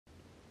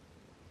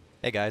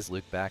Hey guys,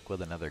 Luke back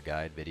with another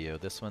guide video.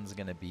 This one's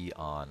going to be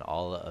on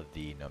all of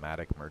the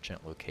Nomadic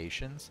merchant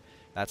locations.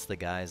 That's the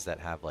guys that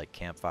have like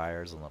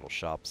campfires and little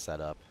shops set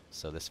up.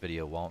 So this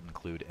video won't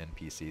include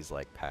NPCs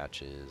like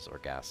patches or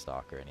gas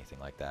stock or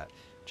anything like that.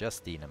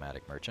 Just the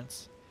Nomadic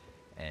merchants.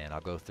 And I'll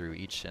go through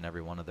each and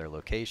every one of their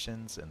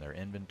locations and their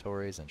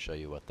inventories and show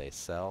you what they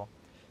sell.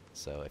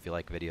 So if you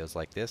like videos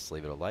like this,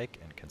 leave it a like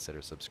and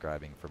consider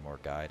subscribing for more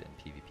guide and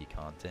PvP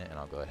content, and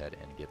I'll go ahead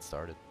and get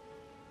started.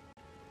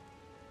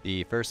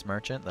 The first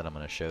merchant that I'm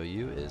going to show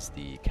you is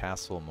the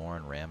Castle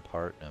Morn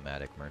Rampart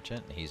Nomadic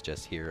Merchant. He's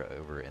just here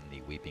over in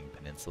the Weeping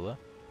Peninsula.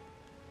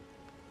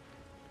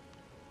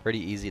 Pretty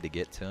easy to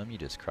get to him. You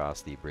just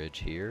cross the bridge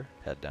here,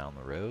 head down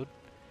the road,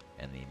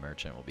 and the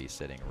merchant will be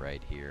sitting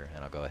right here.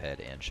 And I'll go ahead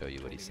and show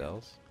you what he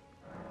sells.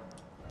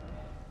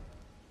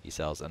 He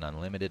sells an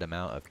unlimited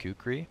amount of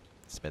kukri,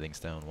 smithing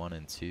stone 1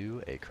 and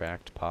 2, a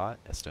cracked pot,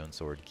 a stone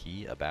sword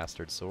key, a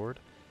bastard sword,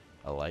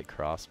 a light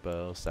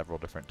crossbow, several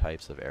different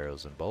types of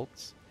arrows and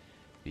bolts,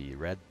 the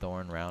red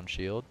thorn round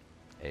shield,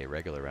 a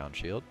regular round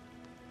shield,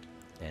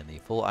 and the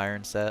full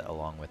iron set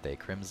along with a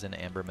crimson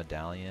amber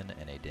medallion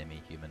and a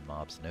demi-human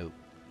mob's note.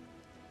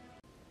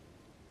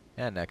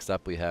 And next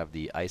up we have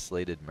the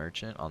isolated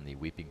merchant on the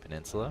Weeping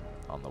Peninsula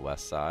on the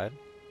west side,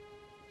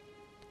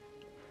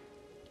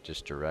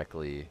 just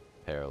directly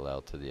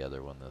parallel to the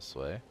other one this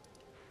way,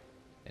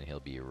 and he'll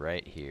be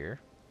right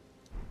here.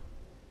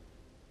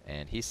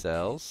 And he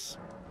sells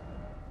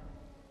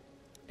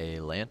a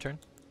lantern,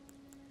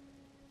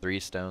 3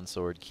 stone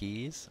sword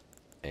keys,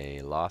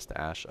 a lost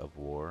ash of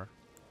war,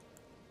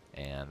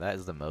 and that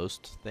is the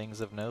most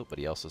things of note, but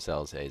he also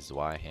sells a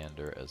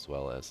Zweihander as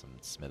well as some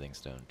smithing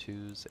stone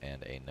 2s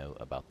and a note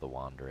about the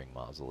wandering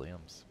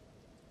mausoleums.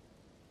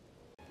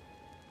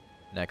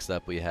 Next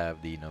up we have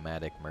the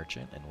Nomadic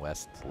Merchant in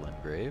West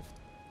Limgrave,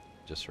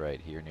 just right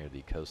here near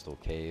the coastal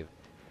cave.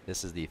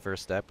 This is the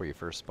first step where you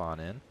first spawn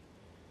in,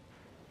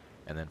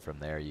 and then from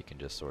there you can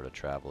just sort of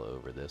travel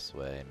over this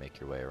way and make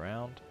your way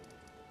around.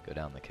 Go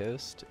down the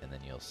coast, and then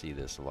you'll see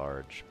this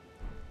large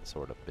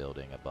sort of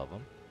building above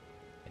him,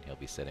 and he'll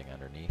be sitting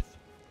underneath.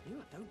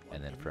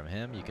 And then from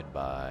him you can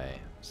buy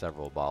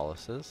several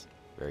boluses,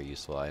 very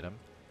useful item,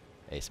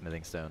 a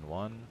smithing stone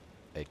 1,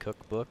 a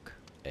cookbook,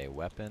 a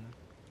weapon,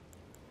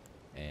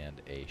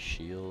 and a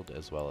shield,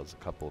 as well as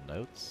a couple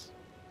notes,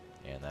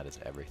 and that is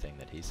everything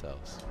that he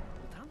sells.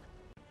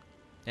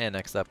 And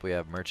next up we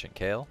have Merchant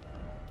Kale,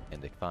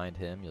 and to find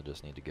him you'll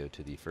just need to go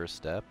to the first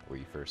step where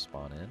you first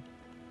spawn in.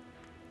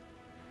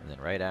 And then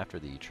right after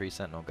the Tree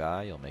Sentinel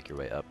guy, you'll make your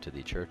way up to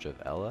the Church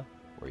of Ella,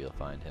 where you'll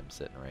find him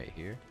sitting right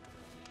here.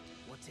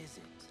 What is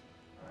it?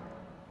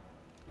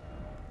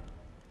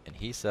 And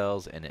he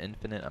sells an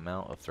infinite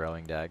amount of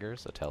throwing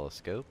daggers, a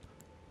telescope,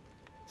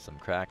 some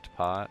cracked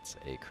pots,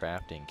 a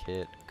crafting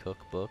kit,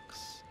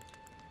 cookbooks,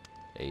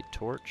 a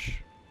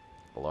torch,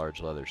 a large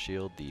leather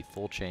shield, the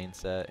full chain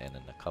set, and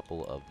then a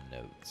couple of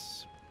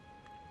notes.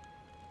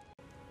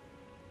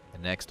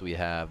 And next we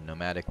have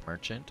Nomadic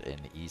Merchant in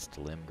East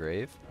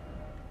Limgrave,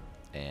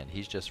 and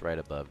he's just right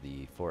above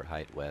the Fort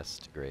Height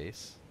West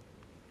Grace,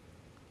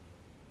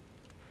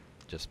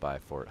 just by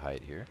Fort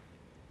Height here.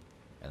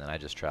 And then I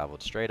just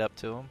traveled straight up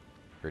to him,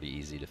 pretty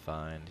easy to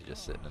find,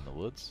 just sitting in the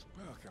woods.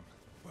 Welcome,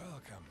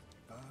 welcome,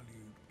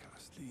 valued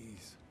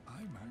Castlees.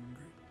 I'm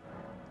hungry.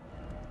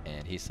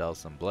 And he sells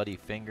some bloody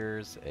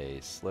fingers, a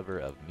sliver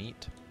of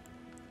meat,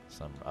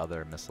 some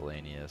other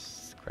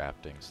miscellaneous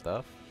crafting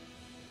stuff,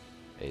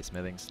 a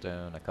smithing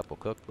stone, a couple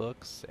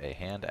cookbooks, a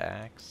hand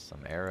axe, some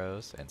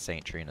arrows, and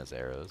St. Trina's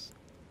arrows,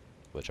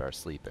 which are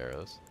sleep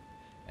arrows,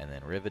 and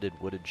then riveted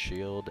wooded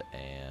shield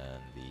and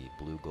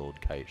the blue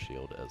gold kite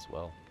shield as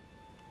well.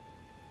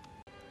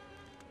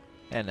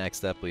 And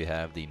next up we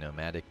have the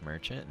Nomadic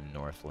Merchant in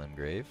North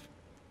Limgrave,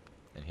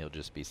 and he'll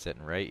just be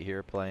sitting right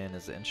here playing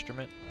his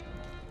instrument.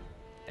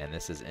 And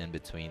this is in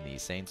between the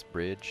Saints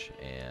Bridge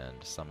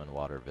and Summon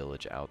Water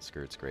Village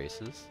outskirts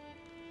Graces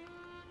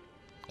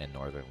in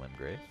Northern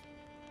Limgrave.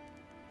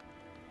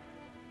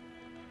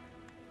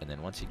 And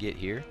then once you get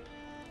here,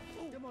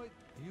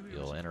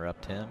 you'll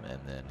interrupt him, and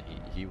then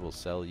he will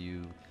sell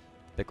you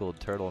pickled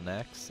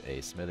turtlenecks,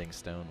 a smithing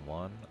stone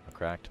 1, a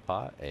cracked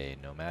pot, a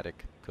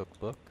nomadic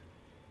cookbook,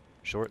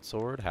 short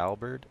sword,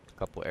 halberd, a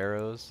couple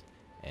arrows,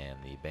 and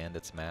the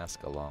bandit's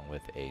mask along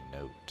with a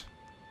note.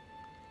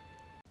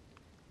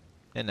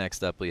 And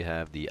next up we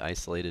have the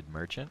Isolated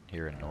Merchant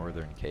here in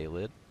Northern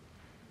Caelid.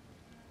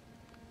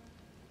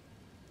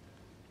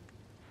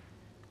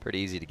 Pretty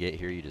easy to get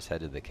here. You just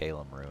head to the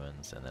Calum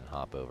Ruins and then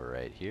hop over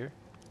right here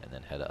and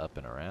then head up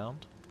and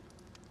around.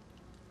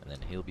 And then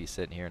he'll be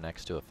sitting here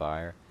next to a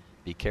fire.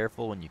 Be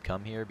careful when you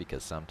come here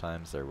because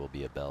sometimes there will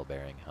be a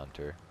bell-bearing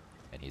hunter,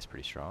 and he's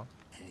pretty strong.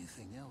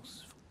 Anything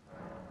else?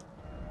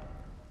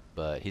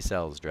 But he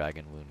sells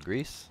dragon wound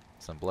grease,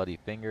 some bloody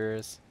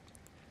fingers,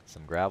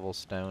 some gravel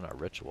stone, a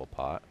ritual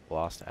pot,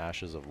 lost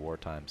ashes of war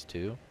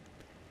 ×2,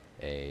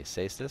 a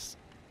cestus,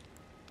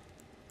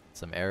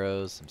 some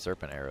arrows, some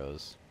serpent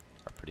arrows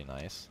are pretty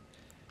nice,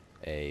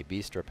 a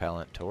beast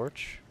repellent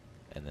torch,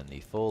 and then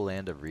the full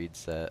Land of Reed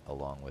set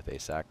along with a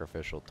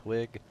sacrificial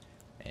twig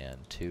and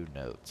 2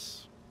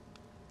 notes.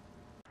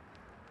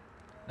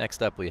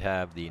 Next up we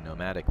have the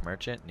Nomadic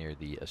Merchant near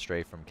the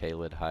Astray from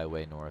Caelid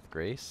Highway North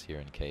Grace here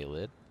in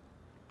Caelid.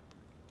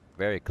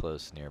 Very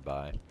close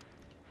nearby.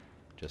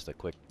 Just a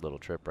quick little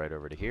trip right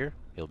over to here.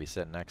 He'll be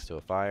sitting next to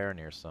a fire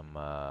near some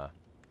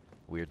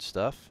weird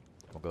stuff.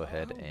 We'll go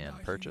ahead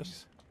and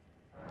purchase.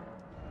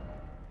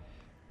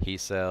 He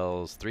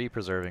sells 3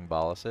 preserving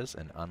boluses,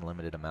 an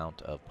unlimited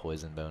amount of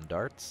poison bone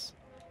darts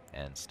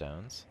and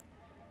stones,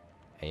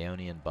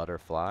 Aeonian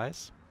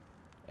butterflies,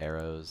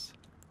 arrows,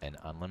 an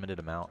unlimited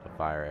amount of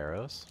fire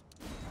arrows,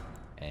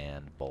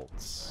 and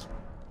bolts.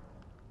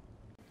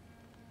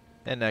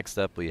 And next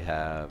up we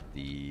have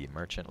the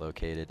merchant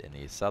located in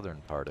the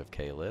southern part of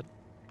Caelid.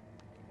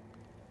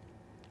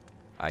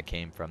 I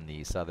came from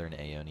the southern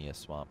Aeonia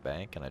swamp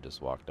bank and I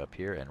just walked up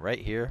here, and right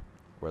here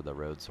where the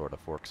road sort of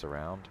forks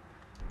around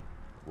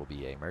will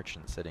be a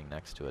merchant sitting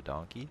next to a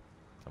donkey.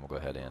 So we'll go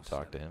ahead and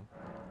talk to him.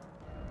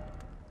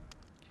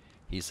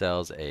 He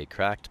sells a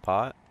cracked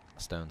pot, a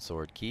stone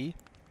sword key,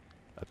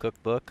 a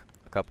cookbook,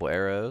 a couple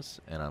arrows,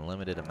 an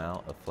unlimited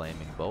amount of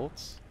flaming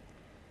bolts,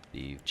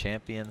 the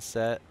champion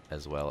set,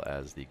 as well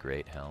as the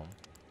great helm.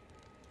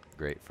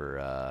 Great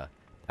for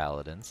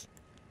paladins.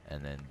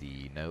 And then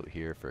the note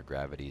here for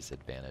gravity's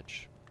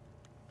advantage.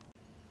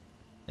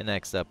 And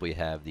next up we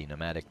have the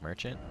Nomadic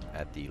Merchant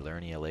at the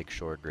Lernia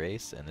Lakeshore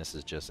Grace, and this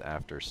is just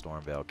after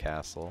Stormvale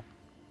Castle.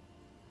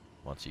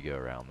 Once you go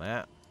around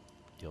that,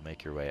 you'll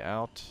make your way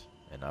out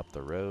and up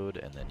the road,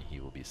 and then he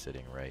will be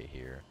sitting right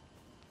here.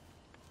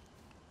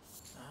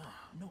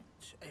 Not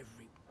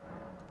every...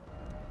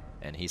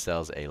 And he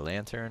sells a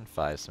lantern,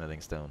 5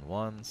 smithing stone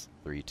 1s,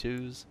 3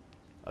 2s,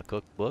 a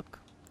cookbook,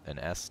 an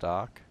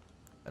S-stock,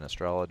 an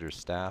astrologer's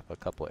staff, a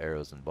couple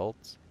arrows and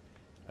bolts,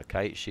 a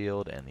kite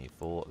shield, and the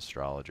full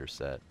astrologer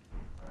set.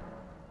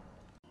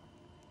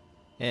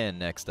 And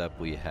next up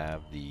we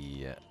have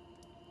the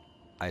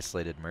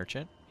Isolated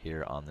Merchant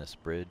here on this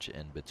bridge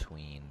in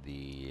between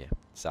the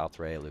South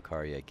Rea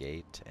Lucaria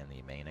Gate and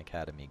the main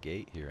Academy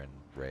Gate here in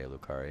Rea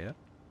Lucaria.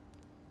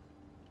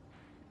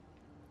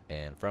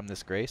 And from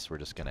this grace we're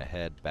just going to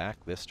head back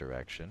this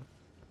direction,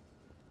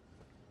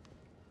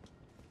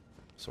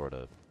 sort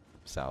of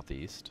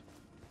southeast.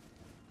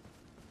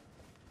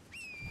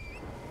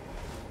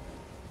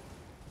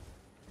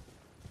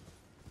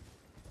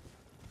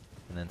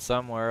 And then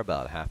somewhere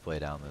about halfway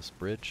down this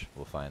bridge,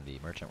 we'll find the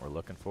merchant we're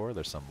looking for.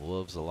 There's some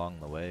wolves along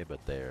the way,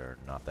 but they're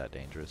not that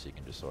dangerous. You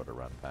can just sort of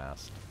run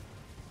past.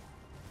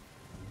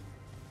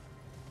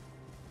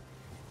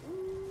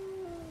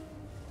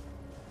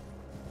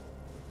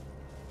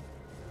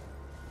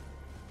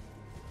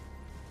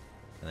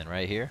 And then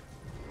right here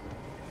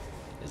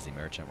is the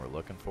merchant we're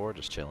looking for,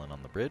 just chilling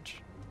on the bridge.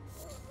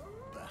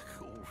 Back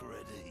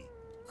already.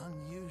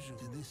 Unusual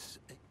to this...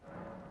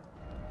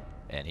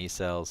 And he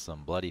sells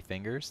some bloody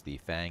fingers, the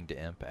fanged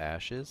imp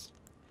ashes,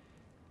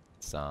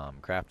 some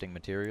crafting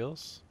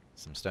materials,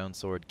 some stone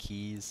sword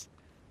keys,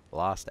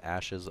 lost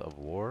ashes of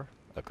war,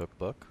 a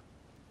cookbook,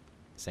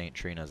 Saint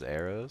Trina's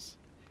arrows,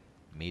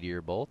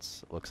 meteor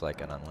bolts, looks like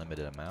an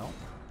unlimited amount,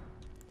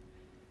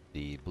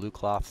 the blue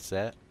cloth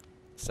set,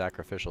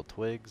 sacrificial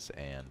twigs,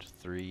 and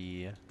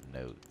 3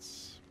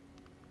 notes.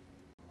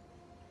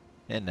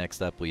 And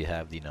next up we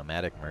have the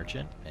Nomadic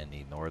Merchant in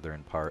the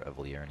northern part of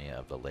Liurnia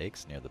of the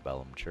Lakes near the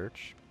Bellum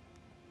Church.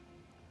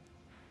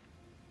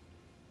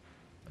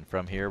 And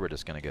from here we're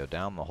just going to go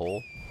down the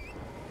hole.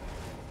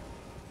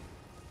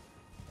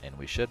 And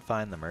we should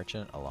find the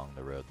merchant along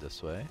the road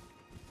this way.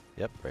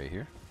 Yep, right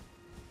here.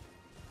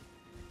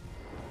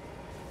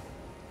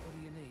 What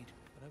do you need?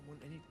 I don't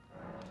want any...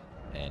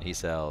 And he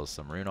sells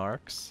some rune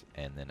arcs,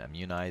 and then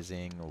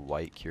immunizing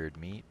white cured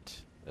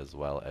meat, as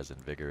well as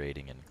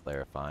invigorating and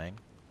clarifying.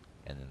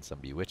 And then some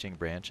bewitching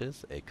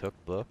branches, a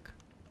cookbook,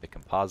 a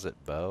composite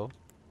bow,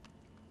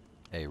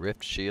 a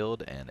rift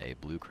shield, and a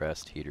blue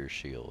crest heater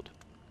shield.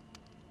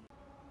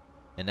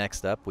 And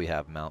next up we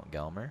have Mount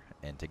Gelmer,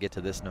 and to get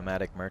to this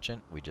Nomadic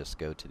Merchant we just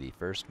go to the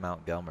first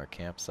Mount Gelmer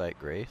campsite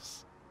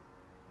Grace,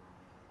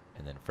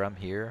 and then from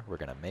here we're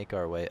going to make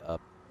our way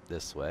up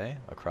this way,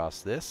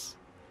 across this,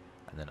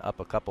 and then up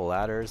a couple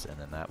ladders, and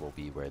then that will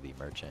be where the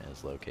merchant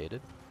is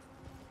located.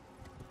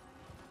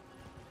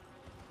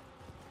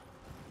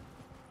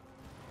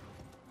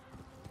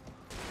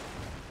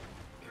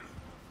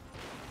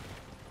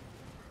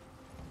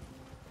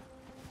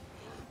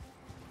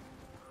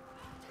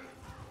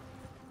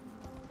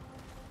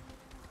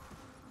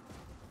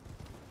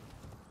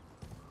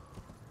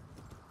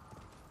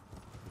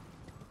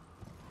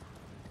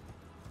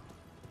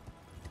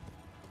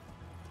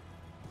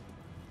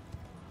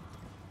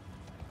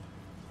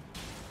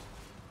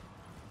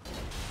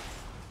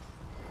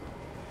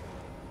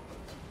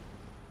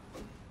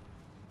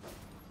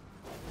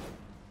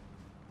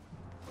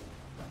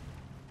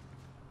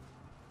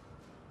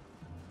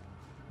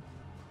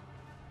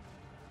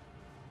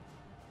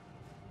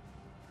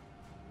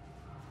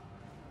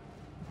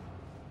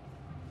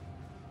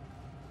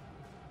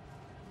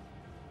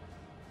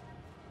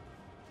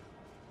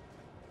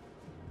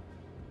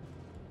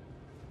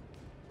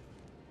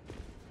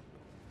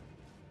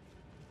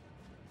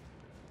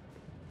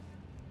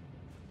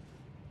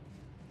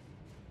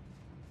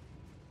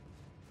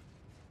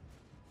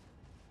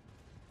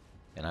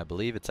 I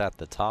believe it's at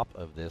the top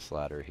of this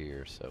ladder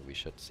here, so we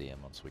should see him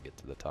once we get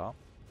to the top.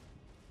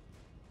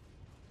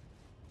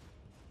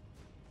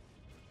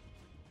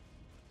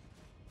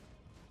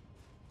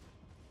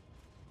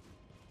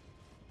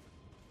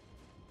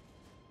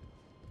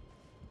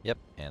 Yep,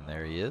 and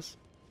there he is.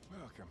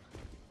 Welcome,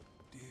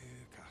 dear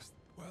cast.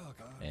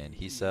 Welcome. And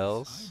he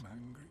sells I'm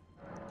hungry.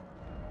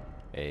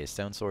 a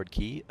stone sword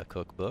key, a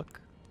cookbook,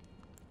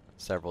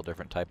 several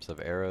different types of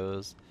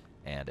arrows,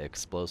 and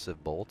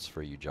explosive bolts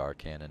for you jar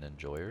cannon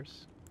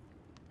enjoyers.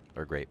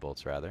 Or great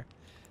bolts, rather.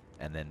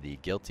 And then the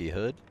guilty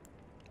hood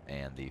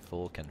and the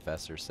full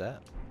confessor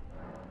set.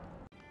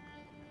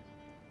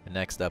 And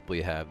next up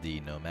we have the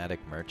Nomadic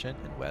Merchant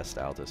in West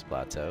Altus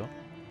Plateau.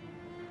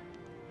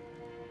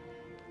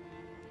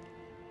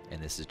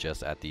 And this is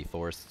just at the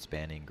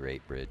forest-spanning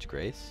Great Bridge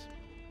Grace.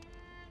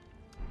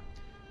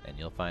 And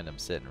you'll find him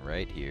sitting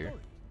right here.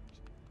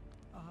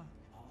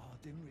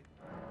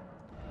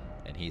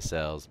 And he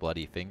sells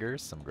Bloody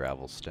Fingers, some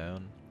gravel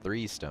stone,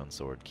 3 stone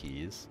sword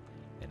keys,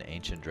 an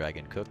ancient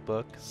dragon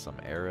cookbook, some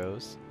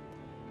arrows,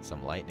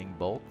 some lightning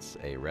bolts,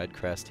 a red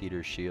crest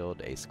heater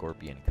shield, a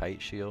scorpion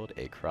kite shield,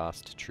 a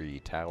crossed tree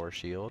tower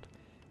shield,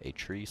 a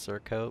tree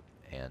surcoat,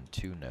 and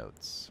 2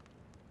 notes.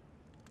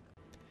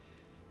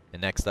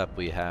 And next up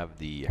we have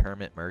the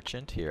Hermit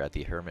Merchant here at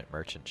the Hermit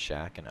Merchant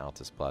Shack in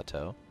Altus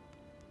Plateau.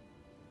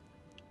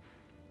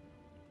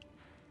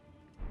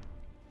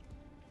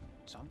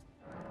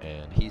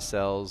 And he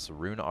sells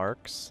rune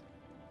arcs,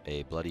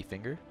 a bloody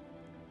finger,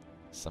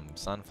 some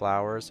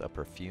sunflowers, a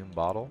perfume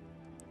bottle,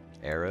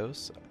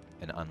 arrows,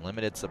 an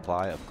unlimited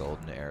supply of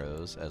golden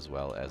arrows as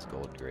well as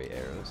golden gray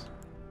arrows,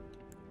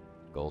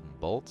 golden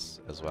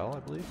bolts as well,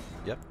 I believe.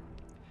 Yep.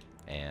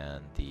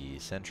 And the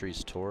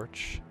Sentry's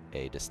Torch,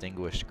 a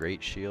Distinguished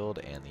Great Shield,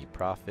 and the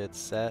Prophet's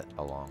set,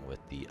 along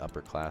with the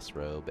Upper Class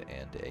Robe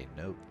and a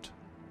note.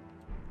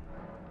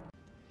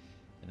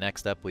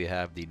 Next up we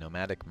have the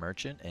Nomadic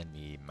Merchant and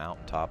the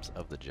Mountaintops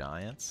of the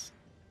Giants.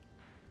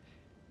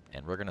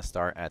 And we're going to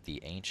start at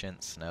the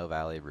Ancient Snow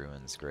Valley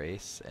Ruins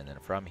Grace, and then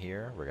from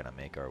here we're going to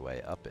make our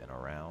way up and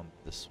around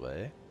this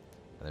way.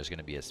 And there's going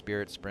to be a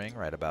Spirit Spring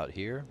right about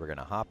here. We're going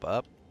to hop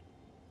up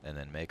and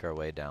then make our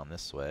way down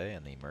this way,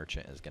 and the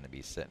merchant is going to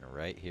be sitting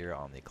right here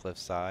on the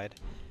cliffside.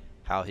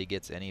 How he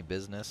gets any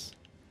business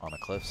on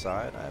a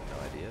cliffside, I have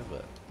no idea,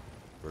 but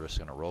we're just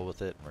going to roll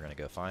with it, and we're going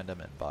to go find him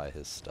and buy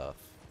his stuff.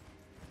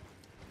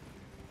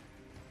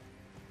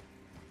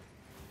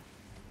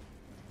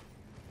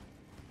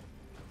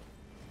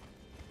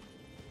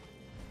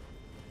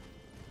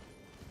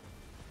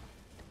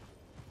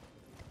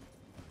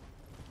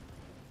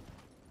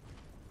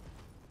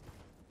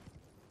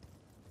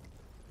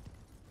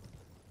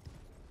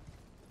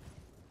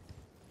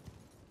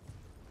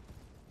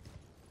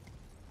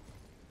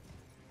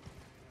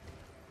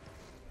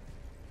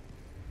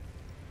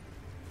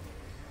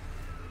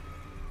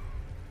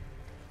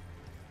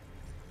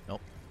 Nope.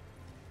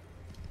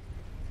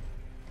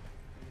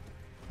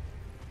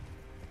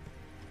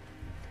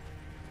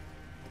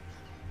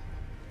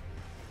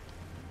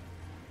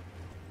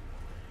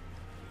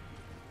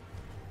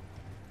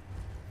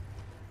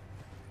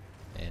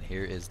 And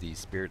here is the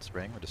Spirit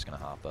Spring. We're just going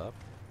to hop up.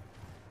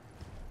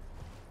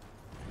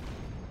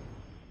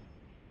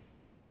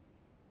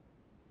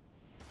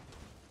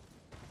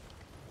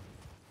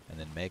 And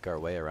then make our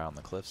way around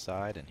the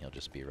cliffside, and he'll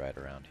just be right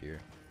around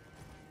here.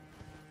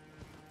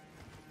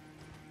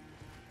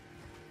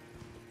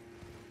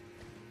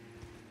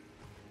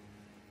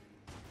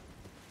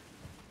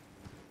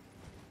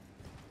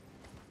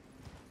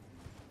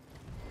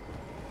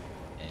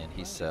 And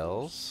he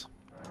sells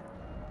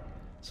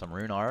some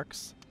rune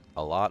arcs,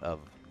 a lot of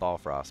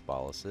Thalfrost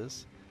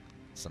boluses,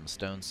 some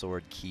stone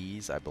sword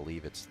keys, I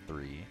believe it's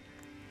 3,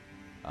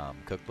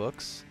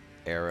 cookbooks,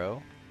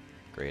 arrow,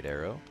 great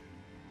arrow,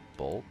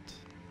 bolt,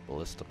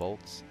 ballista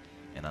bolts,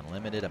 an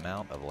unlimited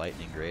amount of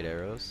lightning great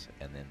arrows,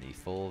 and then the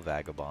full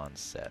vagabond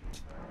set.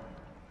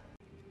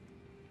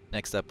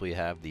 Next up we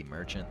have the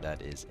merchant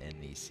that is in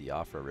the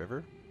Siofra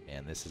River,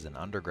 and this is an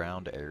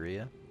underground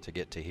area. To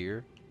get to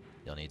here,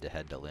 you'll need to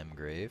head to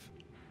Limgrave,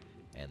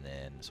 and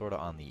then sort of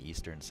on the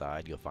eastern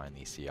side you'll find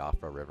the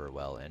Siofra River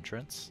well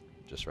entrance,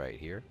 just right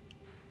here.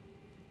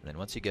 And then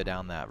once you go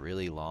down that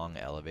really long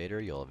elevator,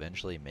 you'll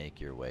eventually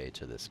make your way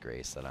to this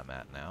grace that I'm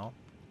at now.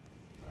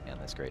 And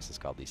this grace is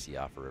called the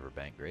Siofra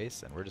Riverbank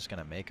Grace, and we're just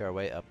going to make our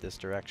way up this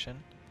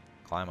direction,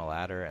 climb a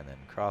ladder, and then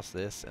cross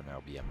this, and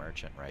there'll be a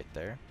merchant right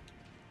there.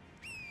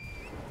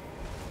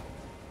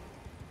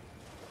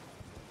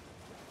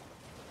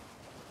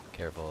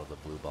 Careful of the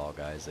blue ball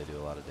guys, they do a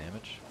lot of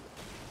damage.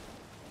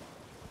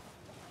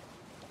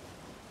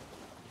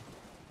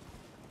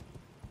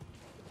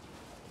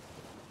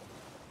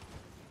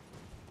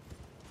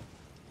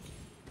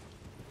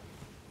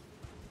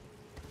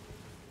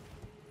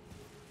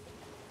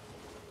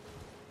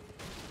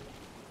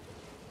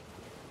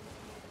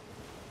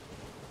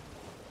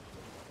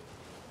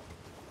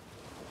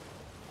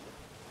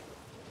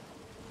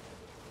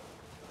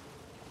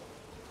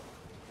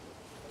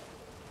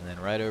 And then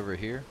right over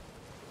here,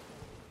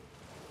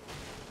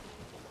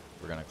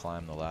 we're going going to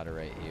climb the ladder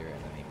right here,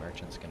 and then the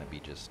merchant's going to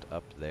be just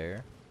up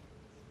there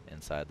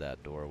inside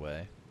that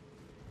doorway.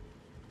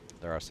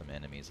 There are some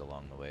enemies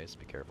along the way, so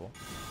be careful.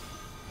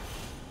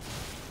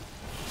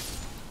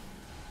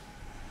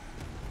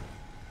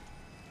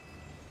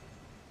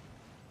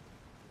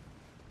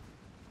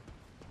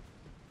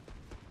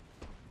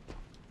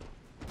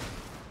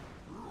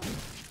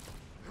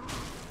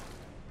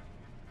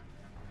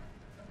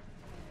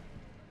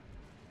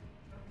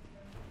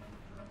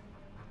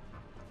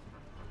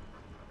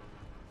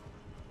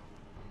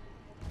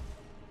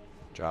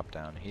 Drop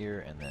down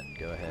here and then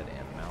go ahead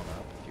and mount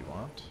up if you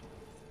want.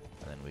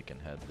 And then we can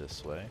head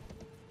this way.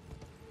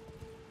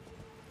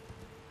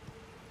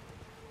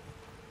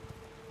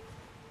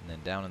 And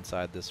then down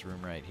inside this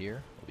room right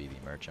here will be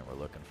the merchant we're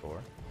looking for.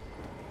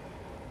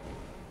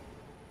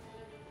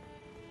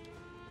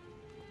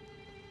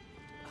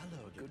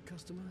 Hello, good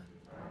customer.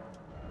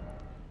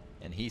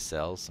 And he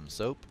sells some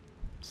soap,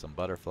 some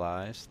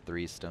butterflies,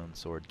 3 stone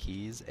sword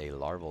keys, a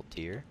larval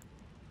tear,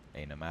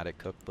 a nomadic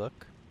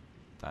cookbook,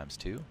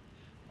 ×2,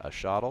 a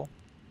shottle,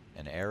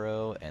 an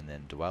arrow, and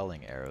then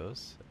dwelling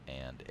arrows,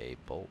 and a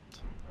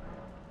bolt.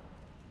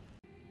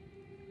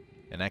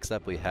 And next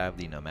up we have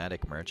the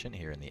nomadic merchant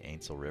here in the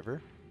Ainsel River.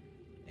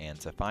 And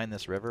to find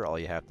this river, all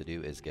you have to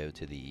do is go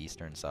to the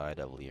eastern side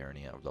of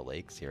Liurnia of the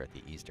Lakes here at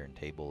the eastern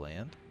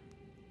tableland.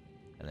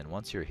 And then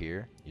once you're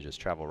here, you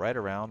just travel right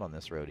around on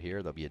this road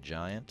here. There'll be a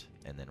giant,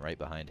 and then right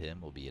behind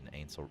him will be an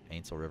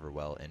Ainsel River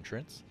well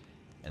entrance.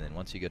 And then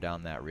once you go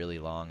down that really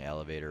long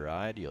elevator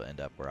ride, you'll end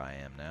up where I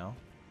am now.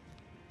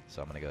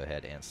 So I'm going to go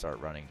ahead and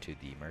start running to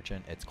the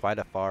merchant. It's quite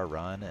a far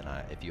run, and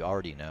if you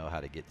already know how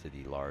to get to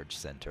the large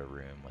center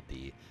room with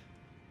the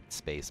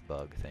space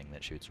bug thing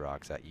that shoots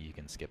rocks at you, you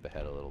can skip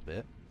ahead a little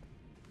bit.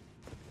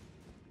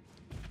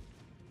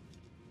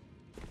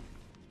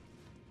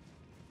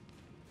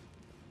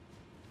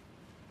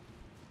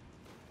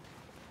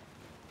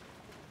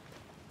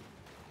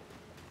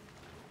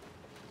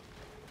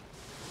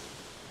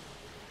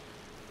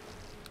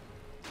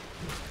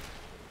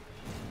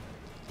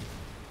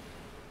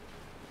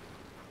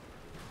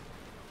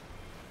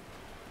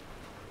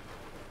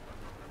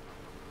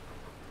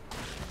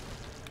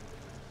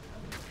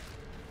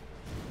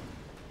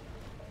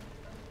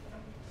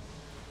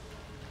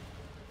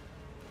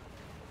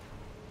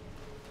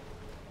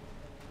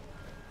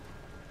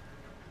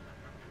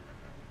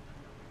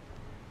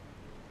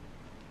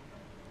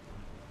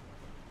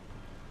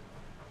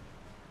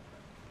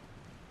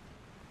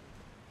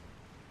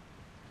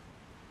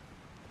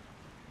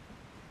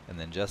 And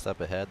then just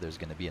up ahead, there's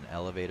going to be an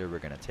elevator we're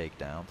going to take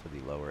down to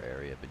the lower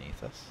area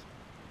beneath us.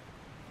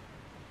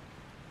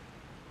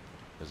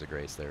 There's a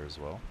grace there as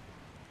well.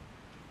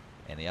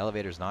 And the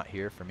elevator's not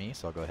here for me,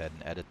 so I'll go ahead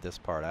and edit this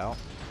part out,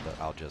 but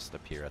I'll just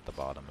appear at the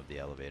bottom of the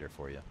elevator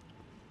for you.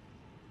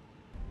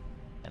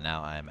 And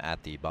now I'm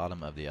at the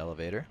bottom of the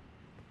elevator.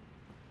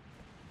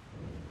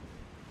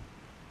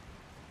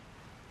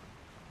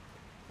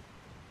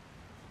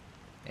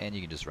 And you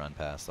can just run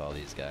past all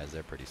these guys,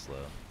 they're pretty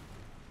slow.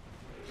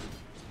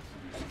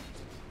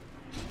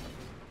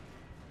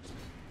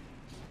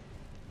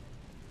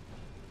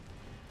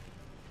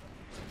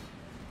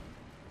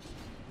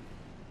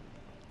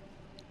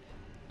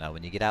 Now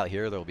when you get out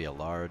here, there will be a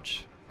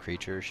large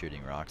creature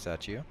shooting rocks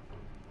at you.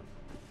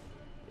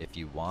 If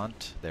you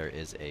want, there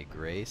is a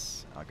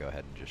grace. I'll go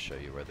ahead and just show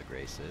you where the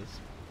grace is.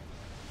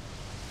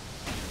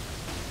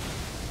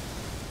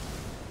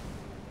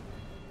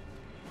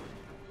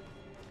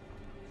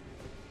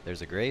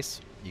 There's a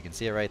grace. You can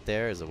see it right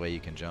there is a way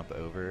you can jump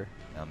over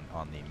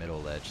on the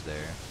middle ledge there.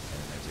 And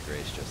then there's a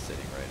grace just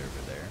sitting right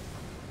over there.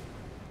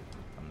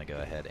 I'm going to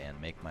go ahead and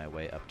make my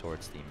way up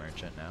towards the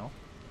merchant now.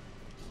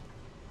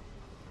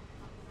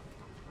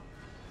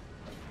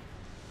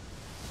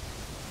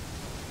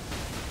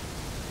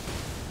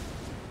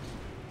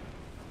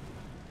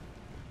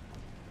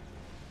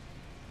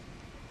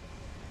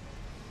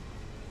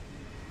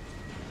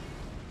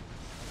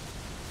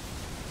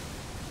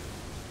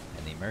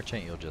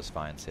 Merchant you'll just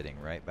find sitting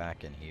right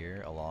back in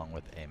here along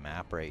with a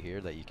map right here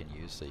that you can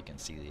use so you can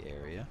see the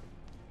area.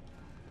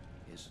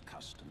 His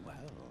custom well.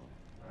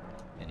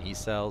 And he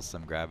sells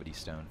some gravity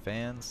stone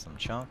fans, some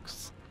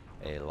chunks,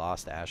 a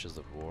lost ashes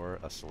of war,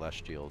 a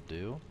celestial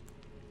dew,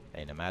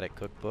 a nomadic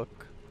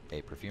cookbook,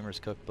 a perfumer's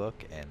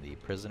cookbook, and the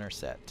prisoner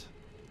set.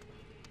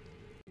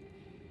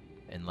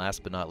 And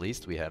last but not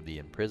least, we have the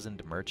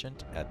imprisoned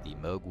merchant at the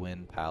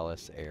Mogwin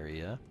Palace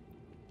area.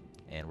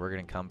 And we're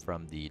going to come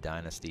from the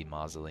Dynasty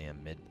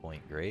Mausoleum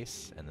Midpoint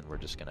Grace, and then we're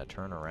just going to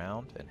turn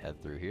around and head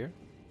through here.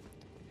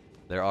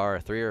 There are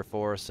 3 or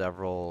 4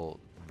 several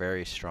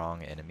very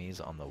strong enemies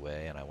on the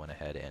way, and I went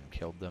ahead and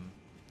killed them,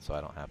 so I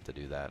don't have to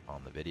do that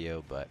on the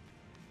video, but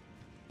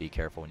be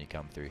careful when you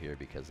come through here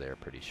because they are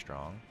pretty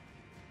strong.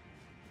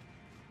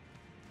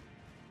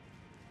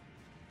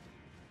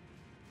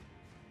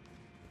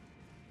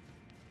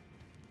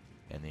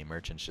 And the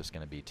merchant's just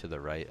going to be to the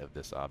right of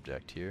this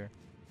object here.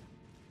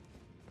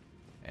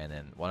 And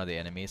then one of the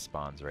enemies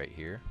spawns right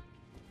here.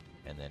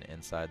 And then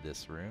inside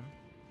this room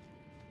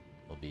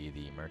will be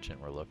the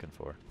merchant we're looking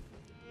for.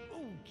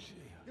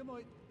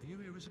 Welcome out. Are you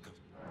here as a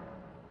customer?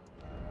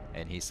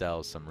 And he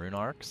sells some rune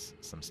arcs,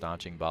 some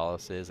staunching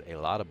boluses, a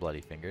lot of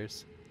bloody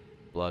fingers,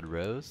 blood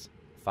rose,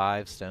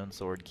 5 stone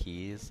sword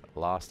keys,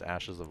 lost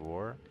ashes of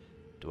war,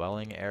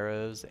 dwelling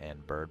arrows,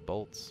 and bird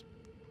bolts.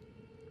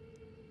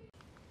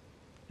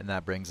 And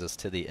that brings us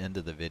to the end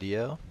of the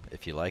video.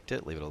 If you liked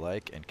it, leave it a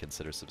like and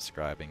consider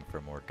subscribing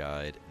for more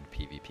guide and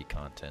PvP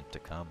content to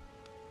come.